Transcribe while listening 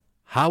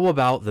How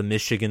about the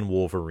Michigan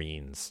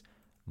Wolverines?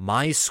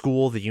 My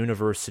school, the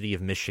University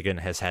of Michigan,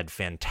 has had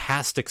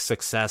fantastic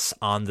success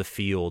on the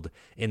field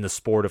in the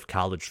sport of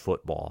college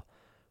football,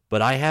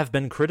 but I have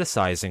been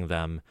criticizing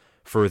them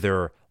for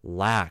their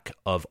lack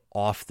of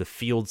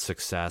off-the-field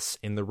success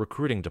in the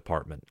recruiting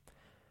department.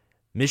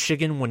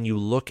 Michigan, when you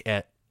look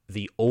at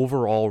the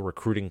overall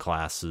recruiting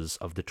classes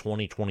of the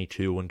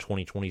 2022 and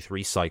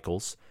 2023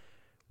 cycles,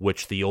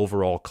 which the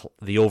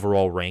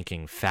overall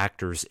ranking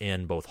factors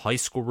in both high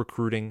school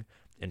recruiting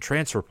and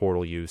transfer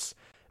portal use,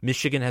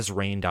 Michigan has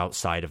reigned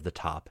outside of the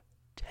top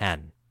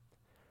 10.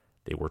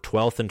 They were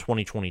 12th in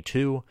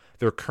 2022.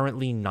 They're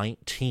currently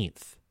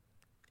 19th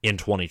in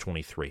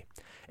 2023.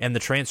 And the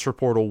transfer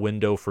portal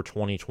window for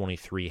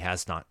 2023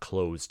 has not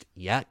closed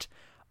yet.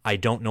 I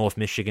don't know if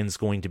Michigan's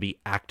going to be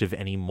active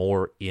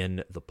anymore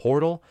in the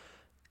portal.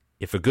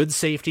 If a good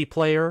safety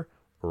player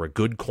or a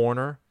good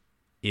corner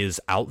is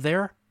out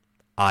there,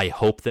 I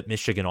hope that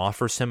Michigan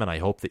offers him, and I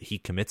hope that he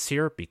commits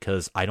here,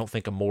 because I don't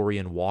think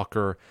Amorian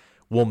Walker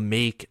will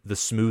make the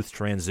smooth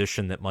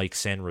transition that Mike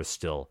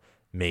Sanderstill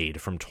made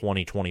from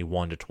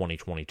 2021 to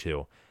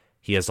 2022.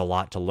 He has a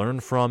lot to learn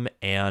from,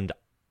 and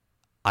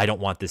I don't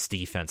want this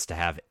defense to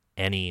have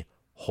any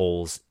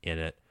holes in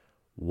it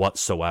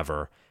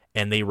whatsoever.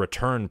 And they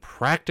return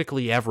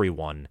practically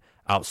everyone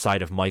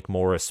outside of Mike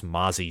Morris,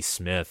 Mozzie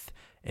Smith,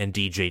 and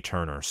DJ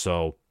Turner.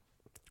 So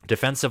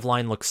defensive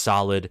line looks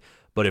solid,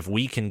 but if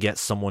we can get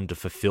someone to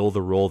fulfill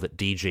the role that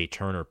DJ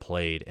Turner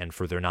played and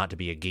for there not to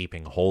be a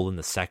gaping hole in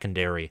the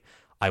secondary,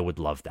 I would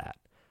love that.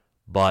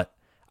 But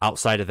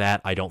outside of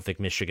that, I don't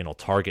think Michigan will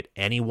target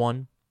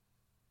anyone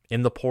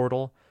in the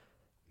portal.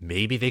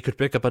 Maybe they could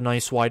pick up a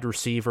nice wide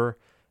receiver.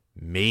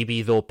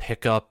 Maybe they'll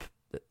pick up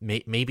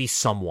maybe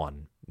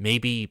someone.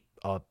 Maybe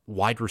a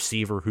wide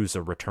receiver who's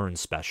a return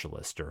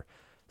specialist or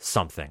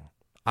something.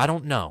 I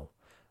don't know.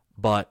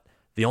 But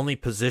the only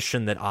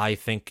position that I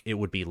think it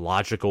would be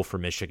logical for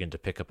Michigan to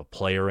pick up a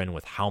player in,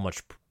 with how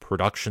much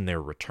production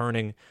they're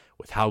returning,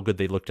 with how good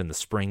they looked in the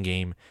spring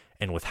game,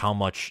 and with how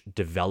much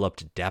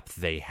developed depth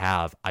they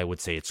have, I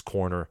would say it's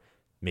corner,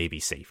 maybe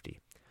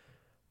safety.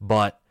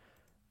 But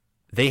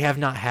they have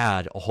not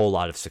had a whole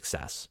lot of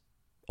success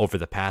over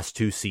the past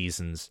 2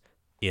 seasons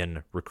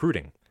in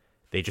recruiting.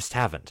 They just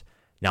haven't.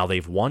 Now,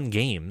 they've won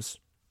games.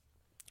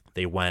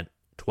 They went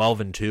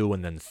 12-2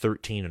 and then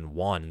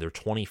 13-1. They're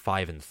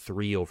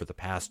 25-3 over the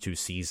past 2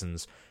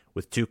 seasons,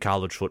 with 2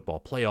 college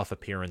football playoff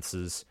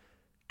appearances,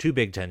 2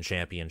 Big Ten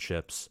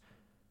championships.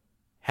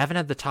 Haven't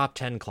had the top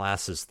 10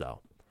 classes,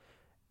 though.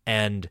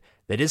 And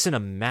that isn't a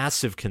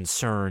massive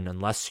concern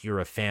unless you're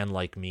a fan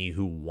like me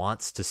who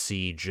wants to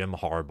see Jim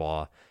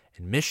Harbaugh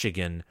and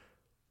Michigan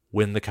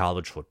win the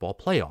college football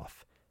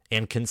playoff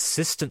and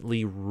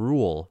consistently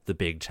rule the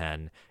Big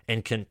Ten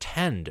and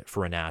contend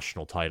for a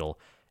national title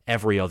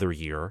every other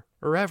year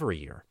or every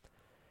year.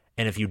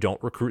 And if you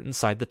don't recruit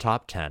inside the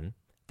top 10,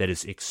 that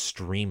is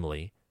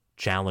extremely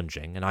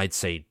challenging, and I'd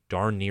say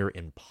darn near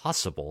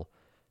impossible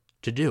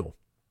to do.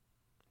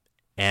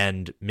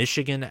 And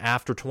Michigan,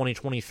 after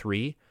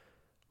 2023,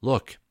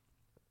 look,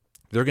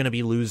 they're going to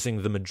be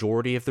losing the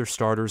majority of their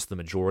starters, the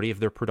majority of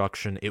their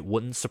production. It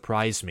wouldn't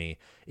surprise me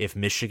if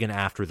Michigan,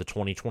 after the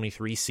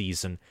 2023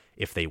 season,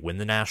 if they win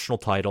the national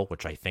title,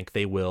 which I think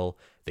they will,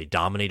 they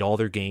dominate all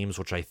their games,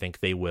 which I think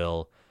they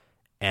will,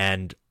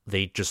 and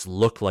they just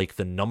look like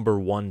the number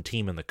 1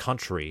 team in the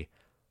country,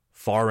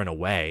 far and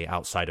away,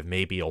 outside of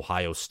maybe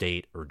Ohio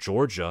State or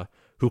Georgia,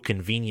 who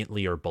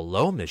conveniently are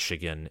below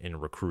Michigan in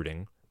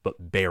recruiting,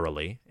 but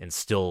barely, and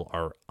still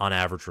are on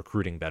average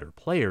recruiting better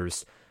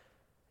players.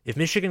 If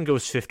Michigan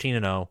goes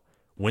 15-0,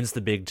 wins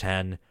the Big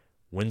Ten,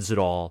 wins it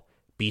all,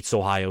 beats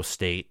Ohio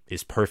State,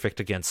 is perfect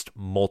against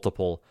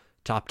multiple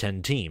top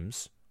 10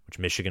 teams, which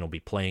Michigan will be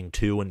playing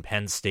 2 in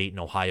Penn State and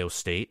Ohio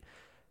State.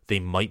 They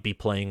might be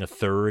playing a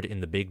third in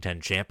the Big Ten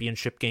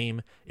championship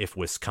game if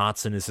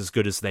Wisconsin is as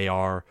good as they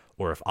are,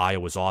 or if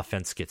Iowa's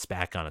offense gets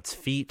back on its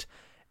feet.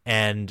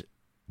 And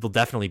they'll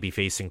definitely be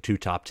facing 2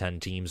 top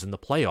 10 teams in the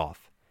playoff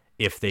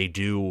if they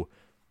do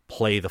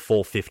play the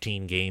full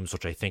 15 games,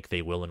 which I think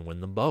they will, and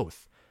win them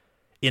both.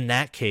 In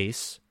that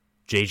case,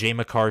 J.J.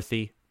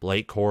 McCarthy,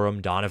 Blake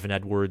Corum, Donovan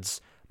Edwards,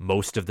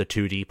 most of the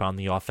 2 deep on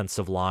the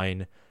offensive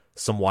line,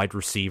 some wide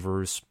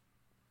receivers,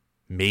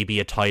 maybe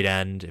a tight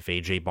end if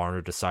A.J.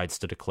 Barner decides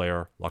to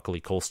declare. Luckily,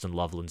 Colston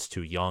Loveland's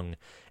too young,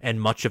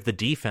 and much of the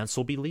defense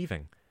will be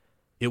leaving.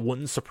 It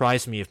wouldn't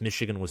surprise me if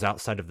Michigan was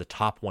outside of the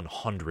top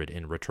 100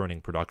 in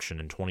returning production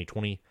in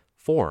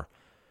 2024,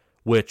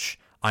 which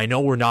I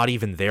know we're not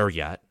even there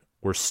yet.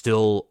 We're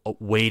still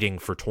waiting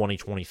for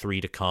 2023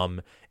 to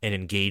come and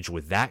engage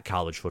with that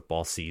college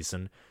football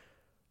season.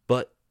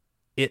 But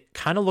it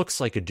kind of looks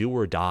like a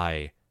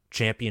do-or-die,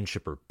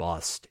 championship or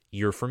bust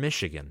year for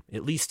Michigan.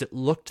 At least it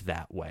looked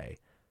that way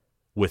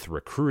with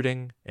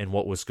recruiting and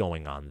what was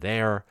going on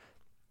there.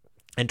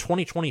 And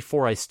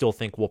 2024, I still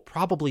think, will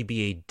probably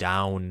be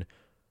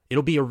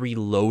it'll be a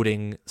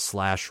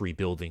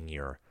reloading/rebuilding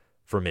year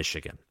for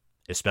Michigan,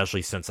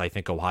 especially since I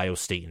think Ohio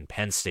State and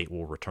Penn State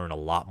will return a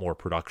lot more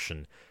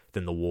production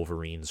than the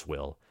Wolverines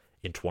will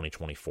in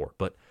 2024.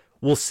 But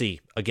we'll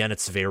see. Again,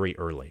 it's very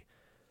early.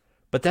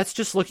 But that's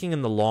just looking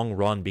in the long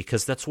run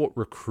because that's what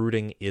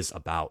recruiting is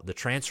about. The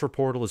transfer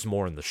portal is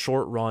more in the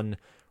short run.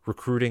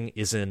 Recruiting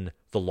is in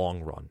the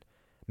long run.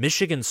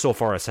 Michigan so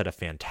far has had a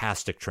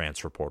fantastic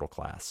transfer portal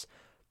class.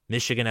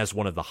 Michigan has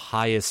one of the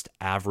highest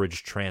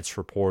average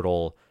transfer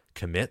portal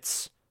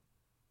commits.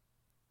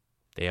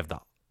 They have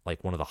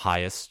one of the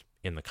highest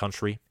in the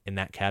country in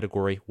that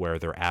category, where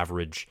their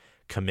average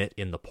commit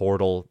in the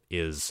portal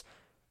is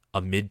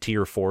a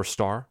mid-tier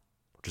 4-star,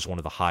 which is one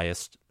of the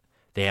highest.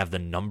 They have the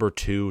number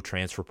 2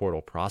 transfer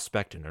portal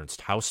prospect in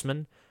Ernst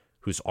Hausmann,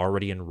 who's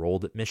already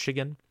enrolled at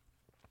Michigan.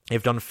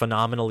 They've done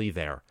phenomenally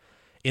there.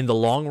 In the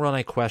long run,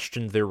 I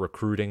questioned their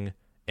recruiting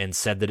and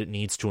said that it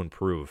needs to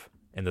improve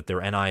and that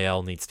their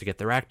NIL needs to get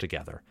their act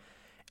together.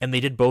 And they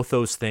did both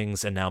those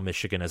things, and now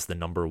Michigan has the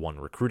number 1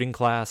 recruiting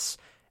class,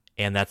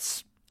 and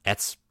that's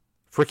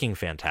freaking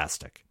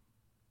fantastic,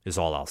 is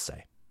all I'll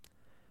say.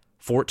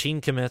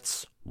 14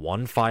 commits,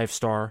 1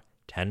 5-star,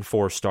 10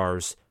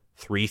 4-stars,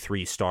 3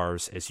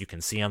 3-stars. As you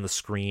can see on the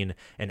screen,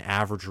 an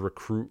average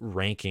recruit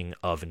ranking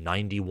of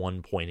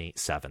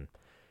 91.87,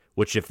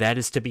 which, if that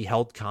is to be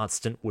held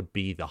constant, would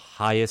be the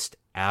highest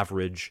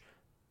average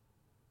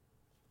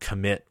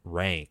commit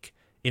rank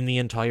in the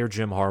entire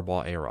Jim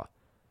Harbaugh era.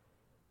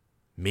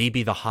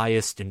 Maybe the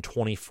highest in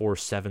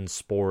 24/7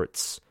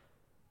 Sports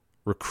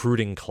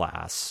recruiting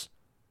class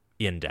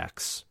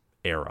index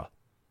era.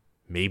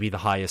 Maybe the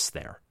highest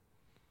there.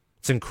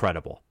 It's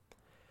incredible.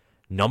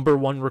 Number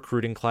 1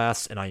 recruiting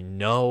class, and I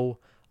know,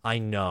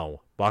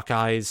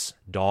 Buckeyes,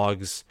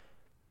 Dogs,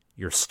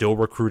 you're still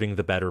recruiting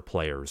the better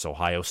players.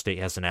 Ohio State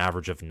has an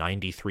average of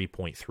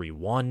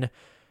 93.31.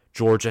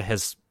 Georgia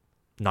has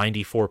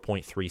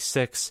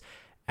 94.36.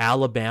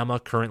 Alabama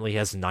currently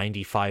has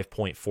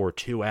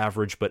 95.42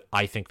 average, but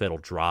I think that'll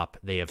drop.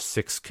 They have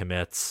 6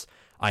 commits.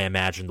 I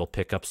imagine they'll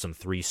pick up some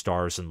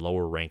 3-stars and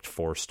lower-ranked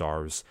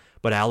 4-stars.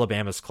 But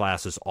Alabama's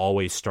classes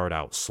always start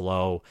out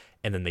slow,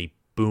 and then they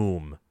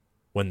boom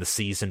when the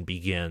season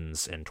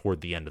begins and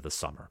toward the end of the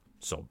summer.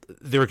 So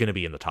they're going to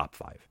be in the top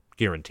 5.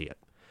 Guarantee it.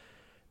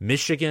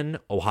 Michigan,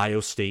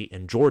 Ohio State,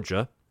 and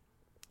Georgia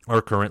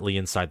are currently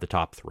inside the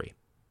top 3.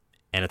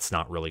 And it's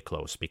not really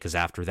close, because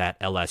after that,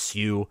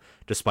 LSU,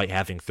 despite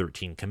having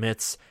 13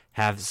 commits,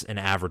 has an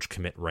average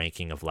commit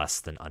ranking of less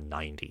than a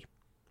 90.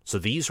 So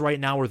these right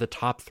now are the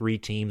top 3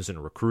 teams in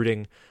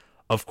recruiting.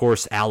 Of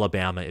course,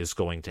 Alabama is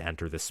going to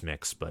enter this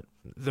mix, but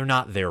they're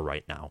not there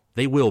right now.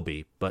 They will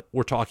be, but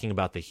we're talking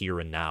about the here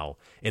and now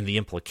and the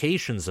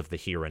implications of the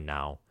here and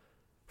now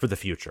for the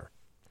future.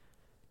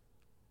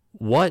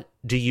 What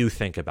do you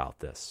think about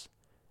this?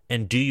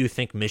 And do you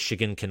think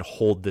Michigan can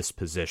hold this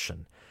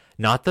position?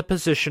 Not the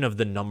position of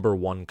the number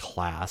 1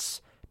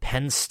 class.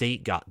 Penn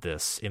State got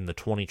this in the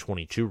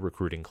 2022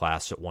 recruiting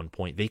class at one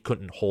point. They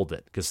couldn't hold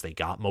it because they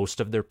got most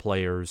of their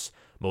players,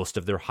 most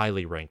of their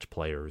highly ranked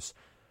players.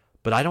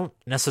 But I don't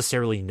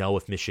necessarily know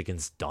if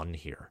Michigan's done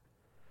here.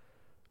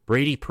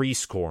 Brady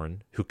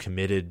Prieskorn, who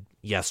committed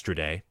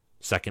yesterday,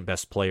 second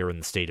best player in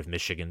the state of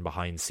Michigan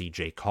behind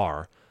CJ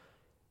Carr,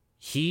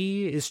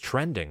 he is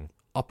trending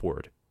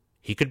upward.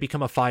 He could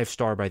become a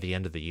 5-star by the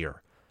end of the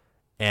year.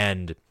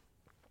 And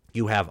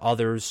you have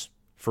others,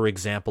 for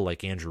example,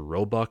 like Andrew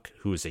Roebuck,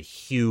 who is a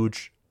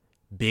huge,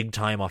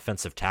 big-time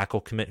offensive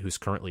tackle commit who's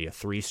currently a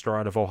 3-star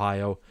out of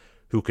Ohio,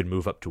 who could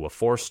move up to a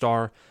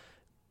 4-star.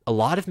 A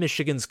lot of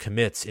Michigan's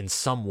commits in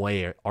some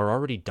way are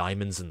already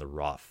diamonds in the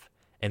rough,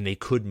 and they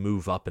could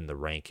move up in the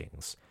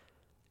rankings.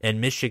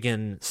 And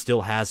Michigan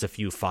still has a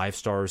few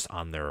 5-stars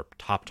on their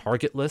top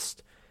target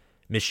list.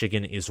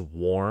 Michigan is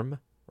warm,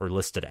 or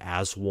listed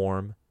as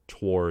warm,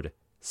 toward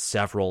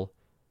several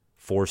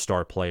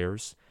 4-star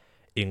players,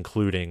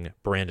 including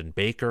Brandon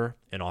Baker,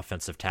 an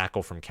offensive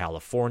tackle from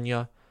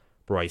California,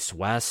 Bryce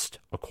West,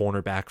 a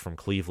cornerback from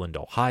Cleveland,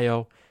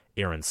 Ohio,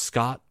 Aaron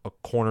Scott, a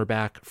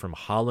cornerback from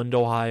Holland,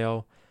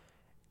 Ohio,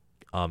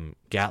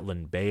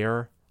 Gatlin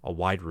Bayer, a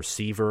wide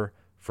receiver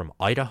from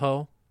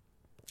Idaho,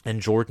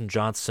 and Jordan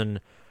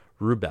Johnson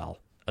Rubel,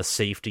 a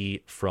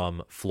safety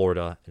from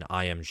Florida and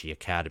IMG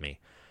Academy.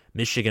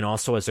 Michigan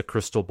also has a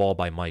crystal ball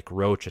by Mike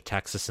Roach, a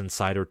Texas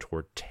insider,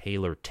 toward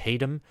Taylor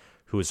Tatum,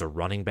 who is a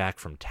running back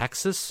from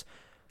Texas.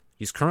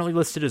 He's currently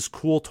listed as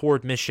cool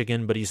toward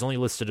Michigan, but he's only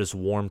listed as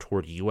warm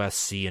toward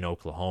USC and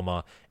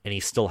Oklahoma, and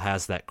he still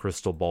has that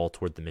crystal ball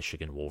toward the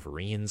Michigan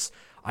Wolverines.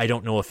 I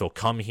don't know if he'll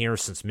come here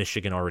since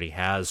Michigan already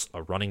has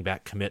a running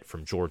back commit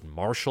from Jordan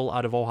Marshall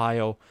out of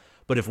Ohio,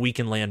 but if we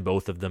can land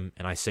both of them,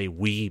 and I say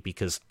we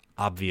because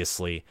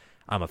obviously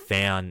I'm a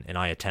fan and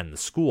I attend the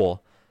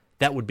school,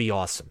 that would be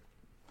awesome.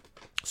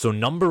 So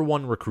number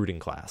 1 recruiting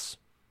class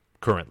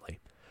currently.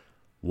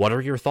 What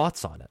are your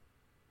thoughts on it?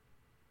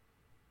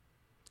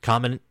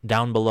 Comment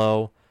down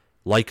below,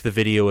 like the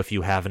video if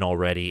you haven't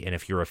already, and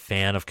if you're a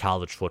fan of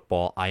college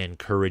football, I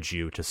encourage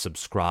you to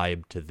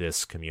subscribe to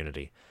this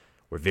community.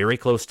 We're very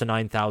close to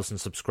 9,000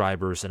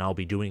 subscribers, and I'll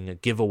be doing a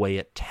giveaway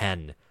at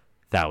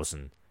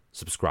 10,000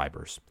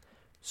 subscribers.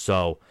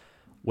 So,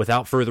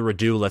 without further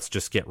ado, let's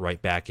just get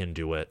right back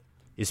into it.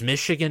 Is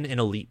Michigan an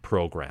elite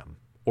program,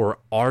 or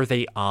are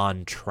they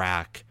on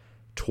track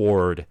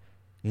toward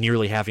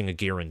nearly having a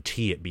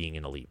guarantee at being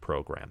an elite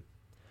program?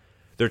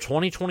 Their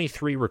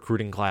 2023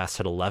 recruiting class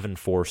had 11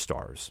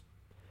 4-stars,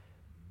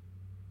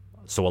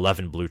 so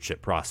 11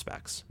 blue-chip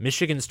prospects.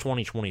 Michigan's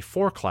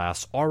 2024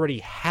 class already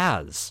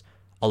has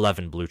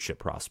 11 blue-chip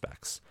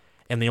prospects,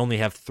 and they only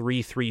have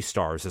 3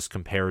 3-stars as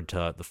compared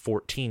to the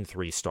 14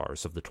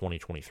 3-stars of the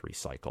 2023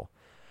 cycle.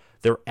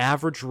 Their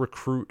average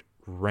recruit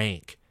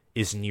rank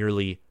is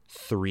nearly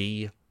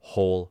 3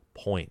 whole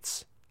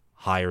points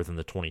higher than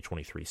the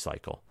 2023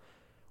 cycle,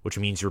 which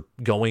means you're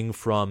going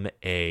from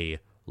a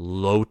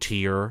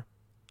low-tier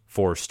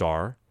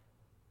 4-star,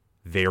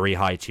 very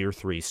high-tier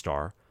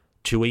 3-star,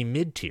 to a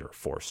mid-tier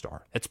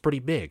 4-star. That's pretty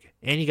big.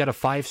 And you got a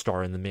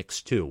 5-star in the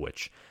mix too,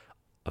 which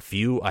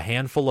a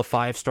handful of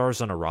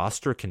 5-stars on a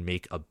roster can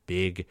make a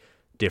big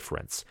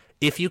difference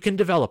if you can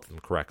develop them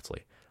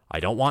correctly. I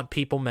don't want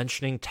people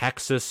mentioning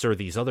Texas or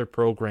these other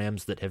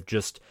programs that have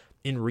just,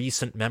 in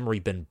recent memory,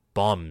 been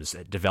bums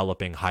at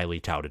developing highly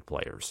touted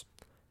players.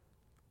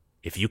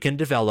 If you can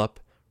develop,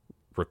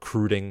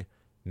 recruiting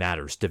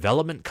matters.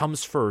 Development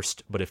comes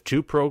first, but if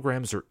two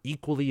programs are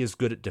equally as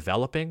good at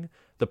developing,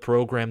 the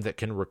program that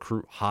can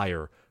recruit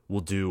higher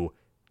will do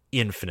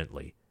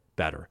infinitely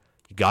better.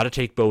 You got to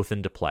take both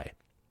into play.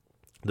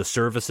 The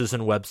services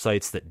and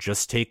websites that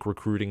just take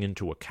recruiting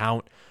into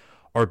account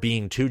are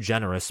being too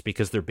generous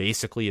because they're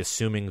basically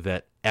assuming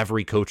that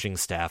every coaching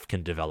staff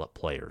can develop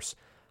players.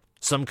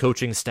 Some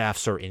coaching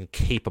staffs are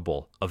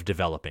incapable of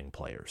developing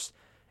players.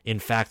 In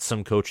fact,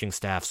 some coaching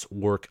staffs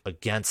work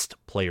against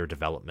player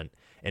development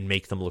and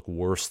make them look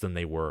worse than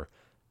they were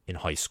in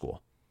high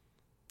school.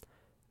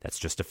 That's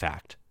just a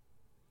fact.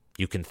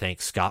 You can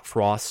thank Scott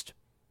Frost,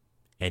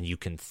 and you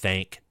can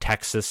thank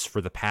Texas for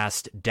the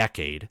past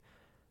decade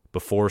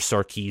before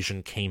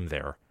Sarkisian came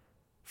there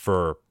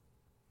for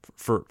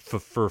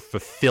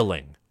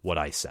fulfilling what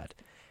I said.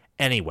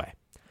 Anyway,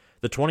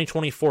 the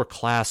 2024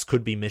 class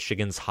could be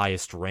Michigan's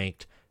highest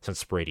ranked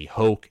since Brady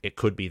Hoke. It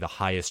could be the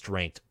highest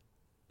ranked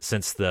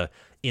since the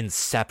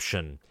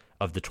inception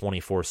of the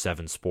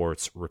 24/7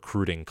 Sports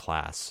recruiting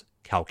class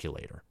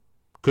calculator.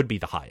 Could be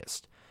the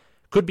highest.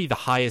 Could be the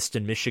highest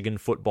in Michigan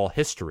football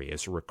history,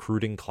 as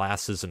recruiting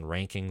classes and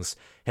rankings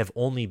have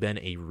only been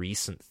a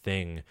recent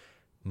thing,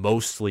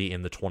 mostly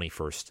in the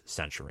 21st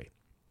century.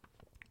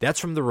 That's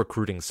from the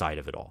recruiting side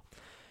of it all.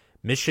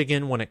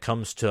 Michigan, when it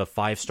comes to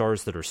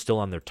 5-stars that are still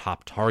on their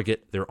top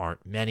target, there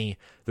aren't many.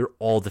 They're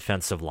all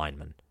defensive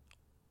linemen.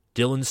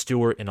 Dylan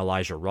Stewart and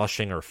Elijah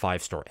Rushing are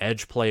 5-star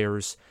edge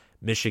players.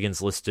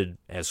 Michigan's listed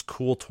as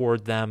cool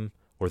toward them,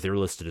 or they're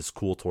listed as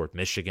cool toward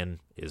Michigan,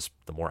 is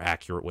the more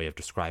accurate way of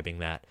describing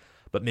that.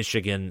 But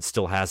Michigan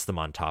still has them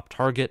on top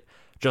target.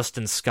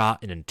 Justin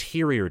Scott, an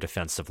interior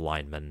defensive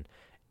lineman,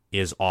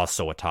 is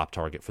also a top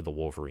target for the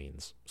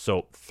Wolverines.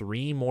 So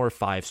 3 more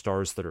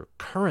 5-stars that are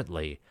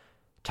currently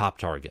top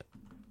target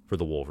for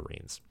the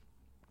Wolverines.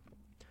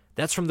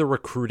 That's from the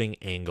recruiting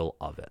angle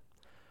of it.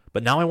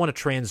 But now I want to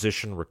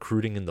transition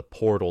recruiting in the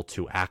portal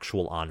to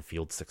actual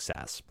on-field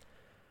success.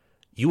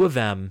 U of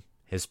M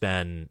has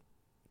been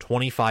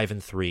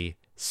 25-3,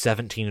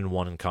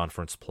 17-1 in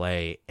conference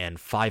play, and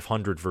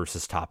 500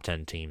 versus top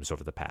 10 teams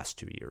over the past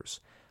 2 years.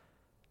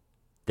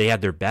 They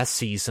had their best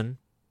season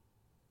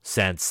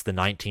since the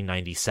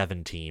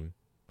 1997 team,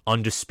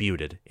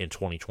 undisputed in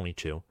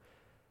 2022.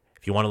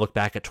 If you want to look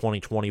back at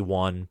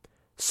 2021,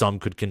 some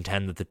could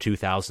contend that the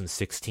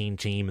 2016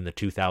 team and the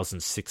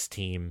 2006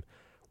 team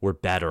were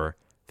better.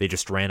 They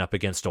just ran up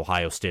against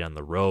Ohio State on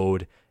the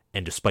road,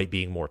 and despite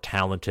being more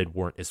talented,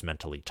 weren't as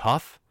mentally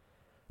tough.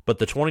 But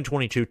the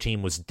 2022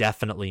 team was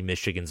definitely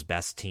Michigan's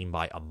best team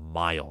by a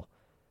mile,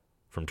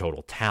 from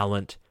total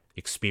talent,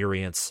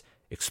 experience,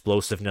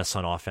 explosiveness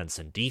on offense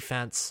and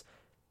defense,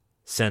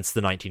 since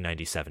the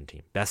 1997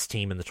 team. Best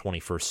team in the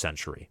 21st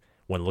century,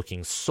 when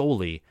looking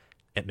solely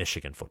at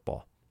Michigan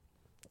football.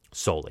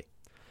 Solely.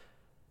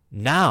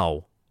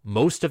 Now,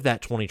 most of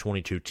that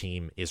 2022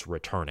 team is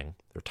returning.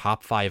 They're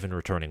top 5 in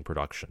returning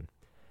production.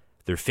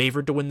 They're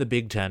favored to win the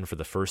Big Ten for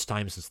the first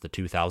time since the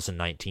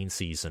 2019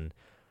 season.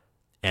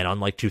 And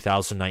unlike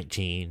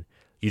 2019,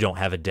 you don't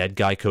have a dead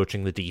guy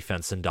coaching the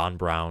defense in Don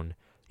Brown.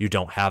 You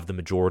don't have the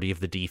majority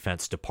of the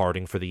defense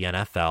departing for the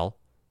NFL.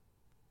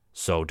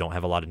 So don't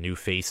have a lot of new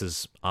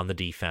faces on the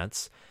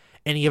defense.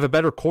 And you have a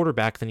better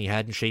quarterback than you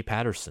had in Shea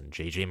Patterson.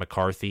 J.J.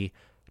 McCarthy,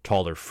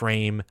 taller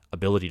frame,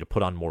 ability to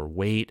put on more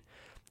weight,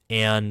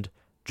 and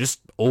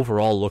just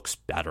overall looks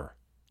better.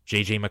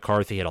 J.J.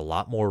 McCarthy had a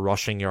lot more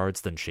rushing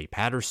yards than Shea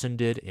Patterson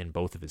did in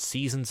both of his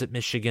seasons at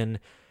Michigan.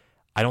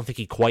 I don't think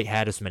he quite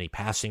had as many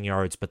passing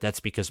yards, but that's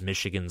because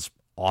Michigan's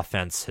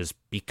offense has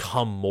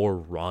become more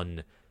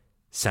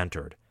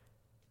run-centered.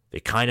 They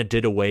kind of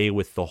did away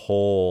with the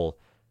whole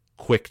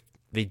quick...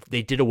 They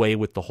did away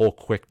with the whole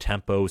quick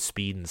tempo,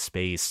 speed and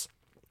space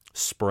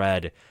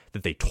spread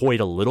that they toyed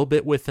a little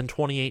bit with in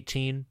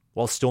 2018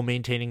 while still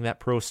maintaining that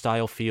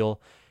pro-style feel,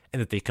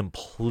 and that they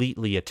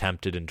completely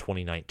attempted in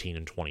 2019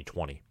 and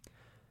 2020.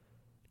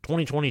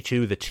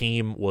 2022, the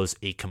team was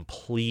a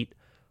complete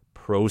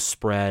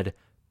pro-spread,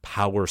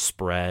 power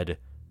spread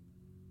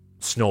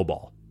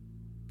snowball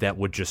that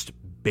would just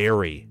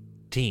bury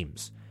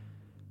teams.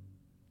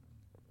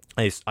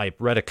 I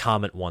read a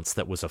comment once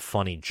that was a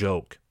funny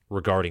joke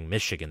regarding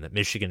Michigan, that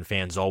Michigan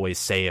fans always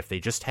say if they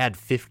just had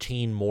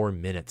 15 more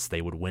minutes,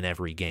 they would win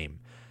every game.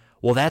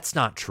 Well, that's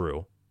not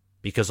true,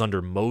 because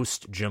under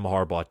most Jim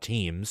Harbaugh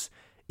teams,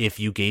 if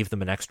you gave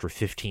them an extra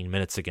 15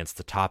 minutes against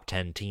the top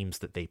 10 teams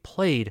that they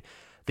played,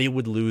 they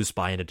would lose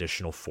by an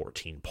additional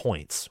 14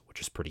 points,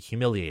 which is pretty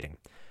humiliating.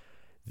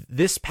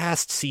 This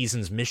past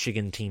season's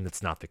Michigan team,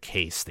 that's not the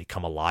case. They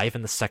come alive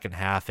in the second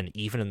half, and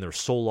even in their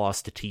sole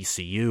loss to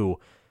TCU,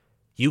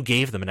 you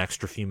gave them an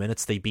extra few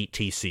minutes, they beat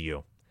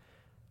TCU.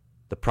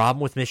 The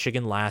problem with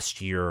Michigan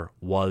last year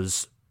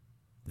was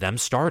them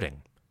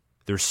starting,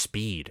 their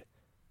speed.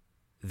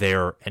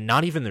 And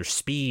not even their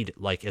speed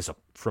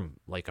from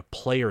a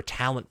player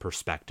talent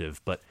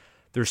perspective, but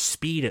their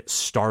speed at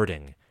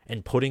starting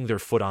and putting their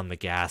foot on the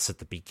gas at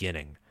the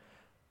beginning.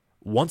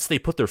 Once they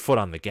put their foot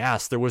on the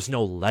gas, there was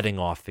no letting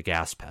off the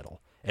gas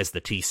pedal, as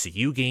the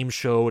TCU game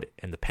showed,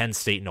 and the Penn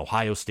State and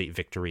Ohio State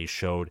victories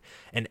showed,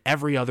 and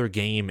every other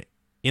game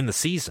in the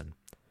season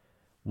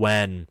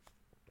when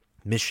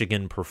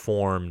Michigan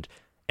performed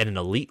at an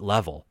elite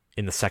level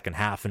in the second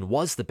half and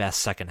was the best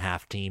second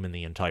half team in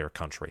the entire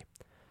country.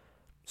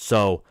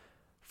 So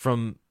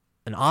from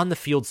an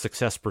on-the-field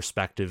success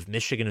perspective,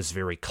 Michigan is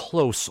very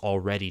close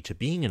already to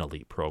being an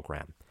elite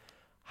program.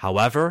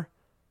 However,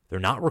 they're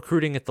not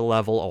recruiting at the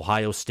level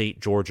Ohio State,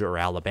 Georgia, or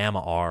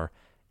Alabama are,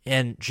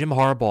 and Jim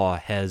Harbaugh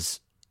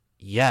has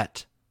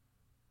yet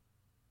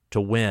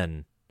to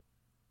win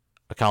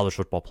a college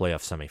football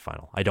playoff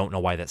semifinal. I don't know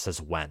why that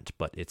says went,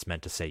 but it's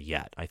meant to say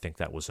yet. I think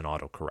that was an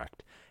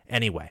autocorrect.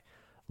 Anyway,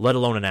 let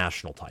alone a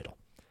national title.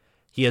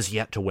 He has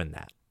yet to win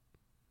that.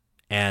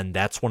 And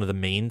that's one of the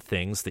main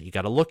things that you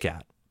got to look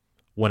at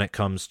when it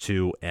comes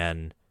to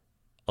an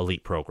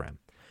elite program.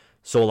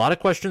 So a lot of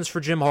questions for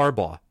Jim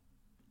Harbaugh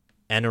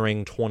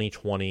entering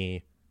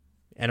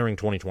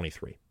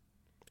 2023.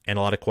 And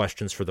a lot of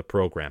questions for the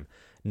program.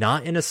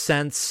 Not in a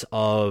sense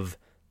of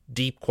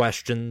deep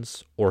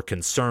questions or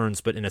concerns,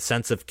 but in a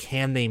sense of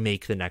can they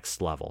make the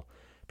next level?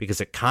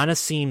 Because it kind of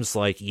seems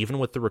like even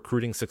with the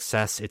recruiting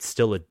success, it's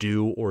still a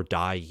do or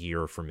die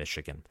year for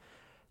Michigan.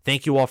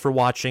 Thank you all for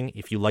watching.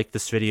 If you like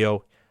this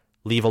video,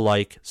 leave a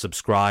like,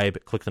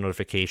 subscribe, click the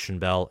notification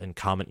bell, and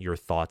comment your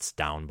thoughts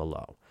down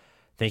below.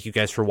 Thank you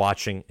guys for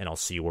watching, and I'll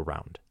see you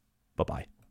around. Bye-bye.